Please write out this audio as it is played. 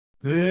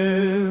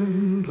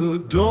In the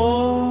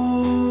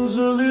dawn's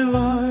early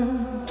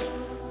light,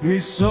 we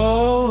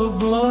saw a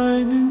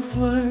blinding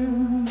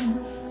flame,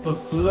 a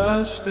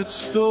flash that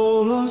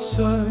stole our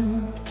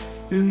sight.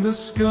 In the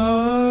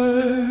sky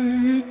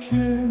it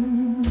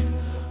came,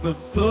 the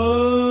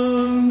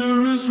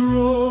thunderous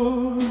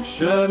roar,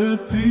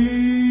 shattered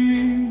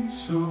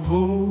piece of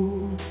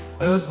hope.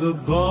 As the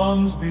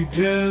bombs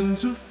began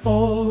to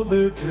fall,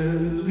 their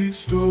deadly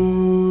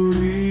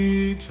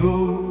story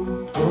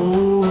told.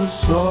 Oh,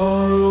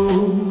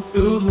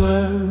 sorrow-filled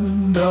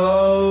land,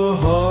 our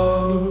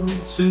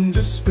hearts in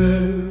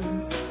despair,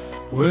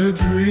 where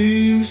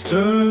dreams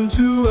turn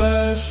to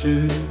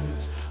ashes,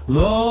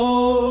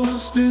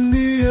 lost in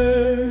the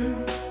air.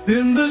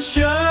 In the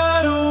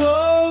shadow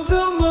of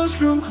the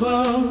mushroom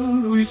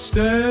cloud, we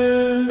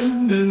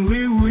stand and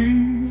we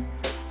weep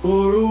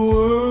for a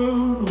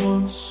world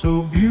once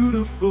so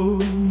beautiful,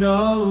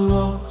 now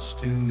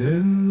lost in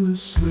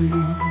endless sleep.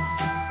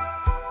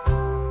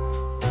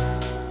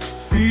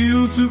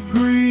 Fields of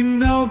green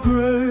now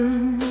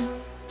gray,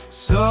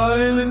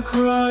 silent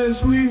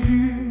cries we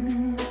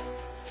hear,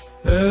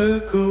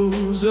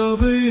 echoes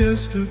of a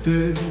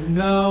yesterday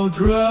now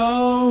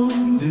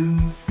drowned in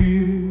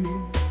fear.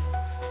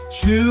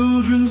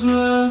 Children's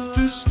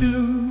laughter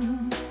still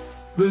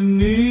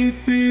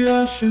beneath the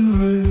ashen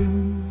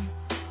rain.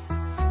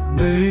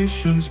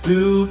 Nations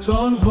built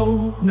on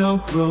hope now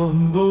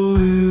crumble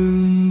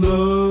in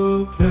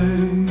the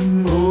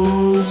pain.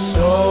 Oh,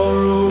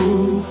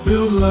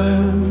 sorrow-filled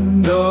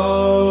land,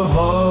 our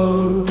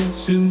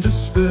hearts in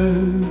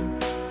despair,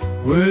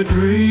 where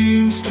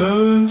dreams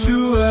turn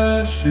to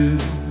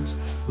ashes,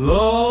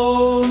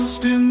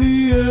 lost in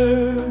the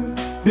air.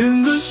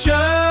 In the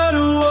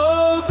shadow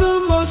of the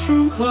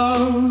mushroom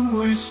cloud,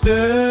 we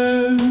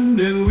stand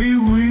and we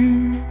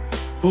weep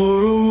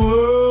for a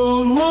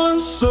world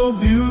once so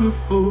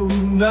beautiful,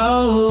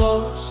 now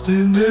lost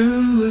in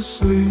endless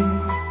sleep.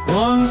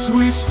 Once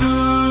we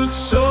stood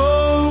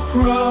so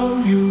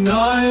proud,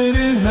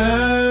 united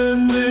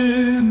hand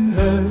in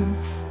hand.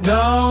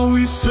 Now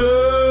we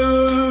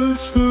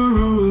search the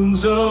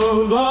ruins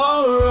of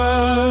our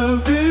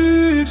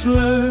ravaged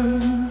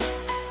land.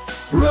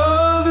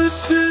 Brothers,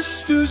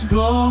 sisters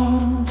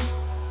gone,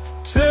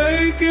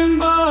 taken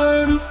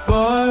by the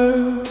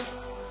fire,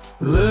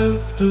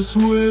 left us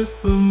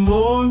with the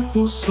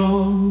mournful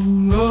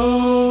song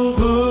of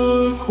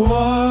the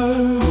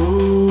choir.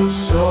 Oh,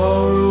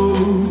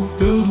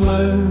 sorrow-filled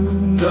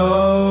land,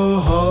 our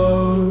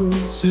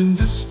hearts in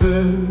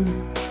despair,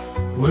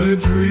 where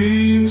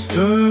dreams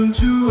turn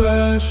to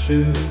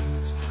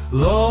ashes,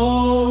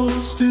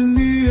 lost in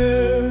the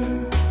air.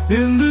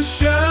 In the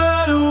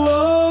shadow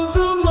of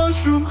the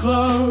mushroom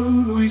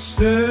cloud, we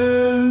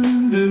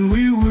stand and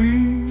we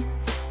weep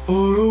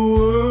for a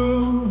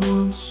world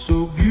once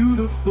so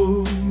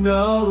beautiful,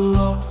 now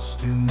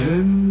lost in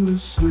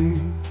endless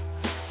sleep.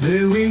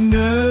 May we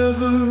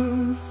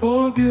never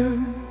forget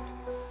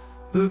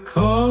the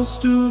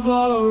cost of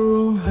our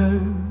own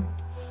hand.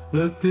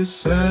 Let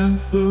this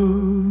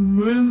anthem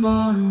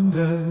remind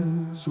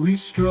as we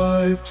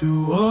strive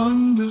to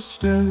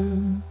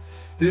understand.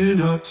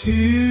 In our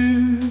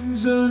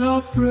tears and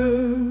our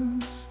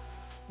prayers,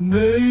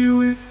 may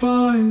we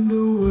find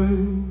a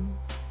way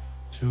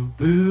to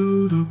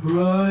build a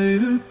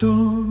brighter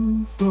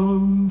dawn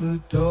from the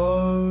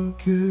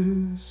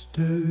darkest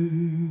day.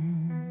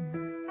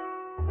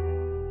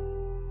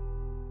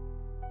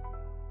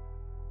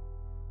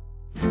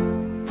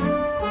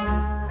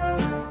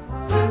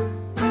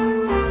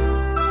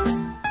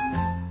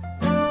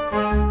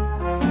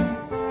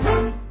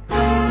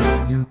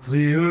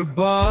 Nuclear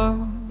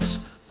bombs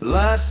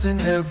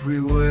blasting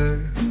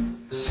everywhere,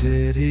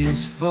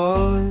 cities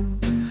falling,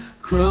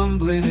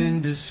 crumbling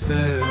in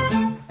despair.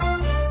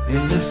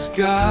 In the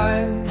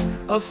sky,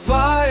 a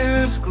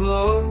fire's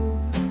glow,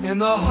 in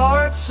the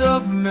hearts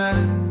of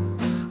men,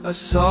 a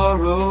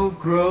sorrow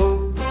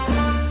grows.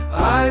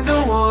 I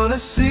don't wanna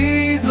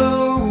see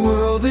the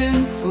world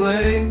in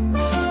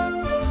flames,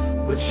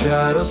 with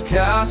shadows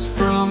cast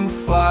from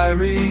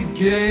fiery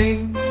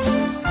games.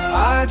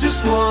 I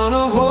just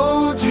wanna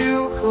hold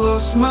you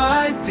close,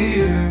 my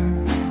dear,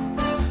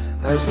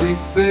 as we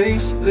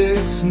face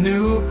this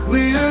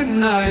nuclear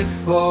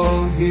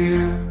nightfall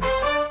here.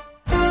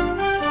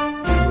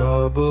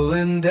 Rubble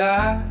and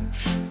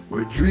ash,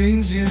 where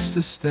dreams used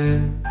to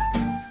stand,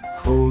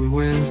 cold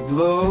winds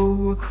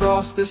blow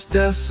across this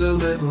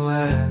desolate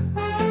land.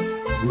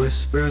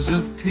 Whispers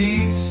of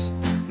peace,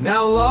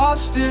 now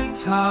lost in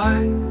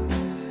time,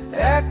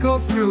 echo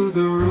through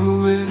the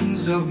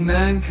ruins of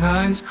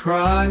mankind's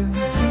crime.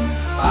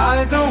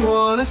 I don't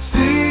wanna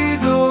see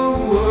the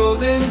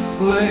world in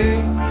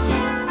flames,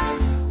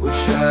 with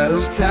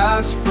shadows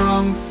cast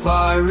from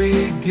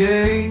fiery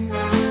games.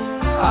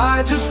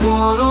 I just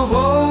wanna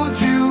hold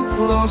you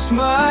close,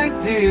 my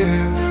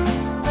dear,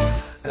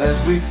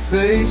 as we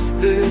face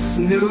this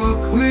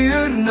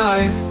nuclear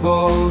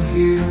nightfall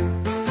here.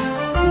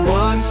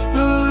 Once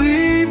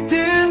believed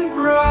in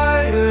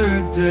brighter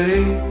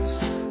days,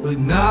 but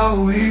now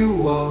we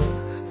walk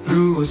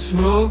through a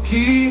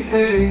smoky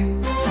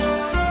haze,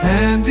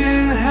 hand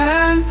in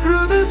hand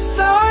through the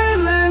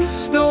silent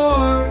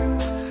storm,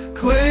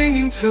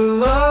 clinging to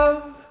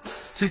love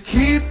to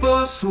keep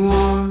us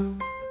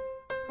warm.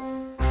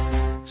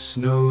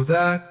 Snow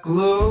that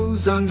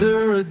glows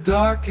under a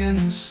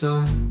darkened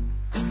sun,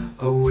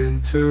 a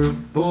winter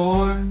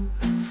born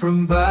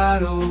from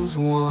battles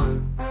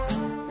won.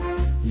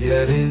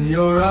 Yet in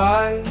your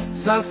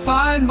eyes I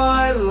find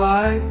my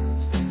light,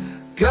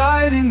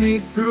 guiding me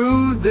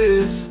through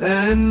this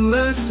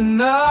endless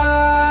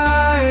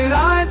night.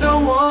 I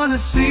don't want to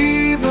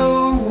see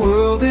the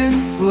world in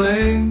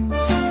flames,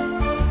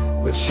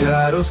 with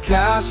shadows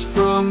cast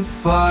from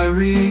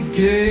fiery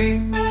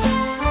games.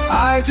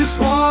 I just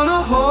want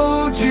to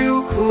hold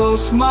you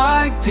close,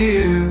 my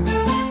dear,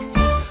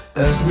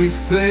 as we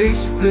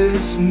face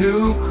this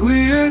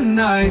nuclear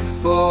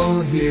nightfall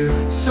here.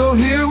 So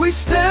here we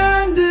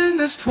stand in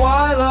this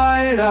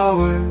twilight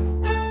hour.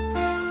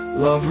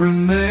 Love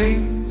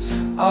remains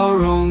our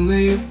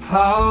only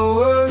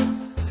power,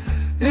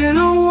 in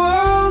a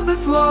world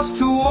that's lost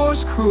to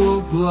war's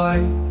cruel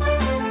blight.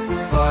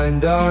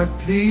 Find our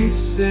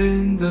peace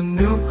in the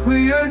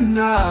nuclear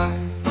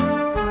night.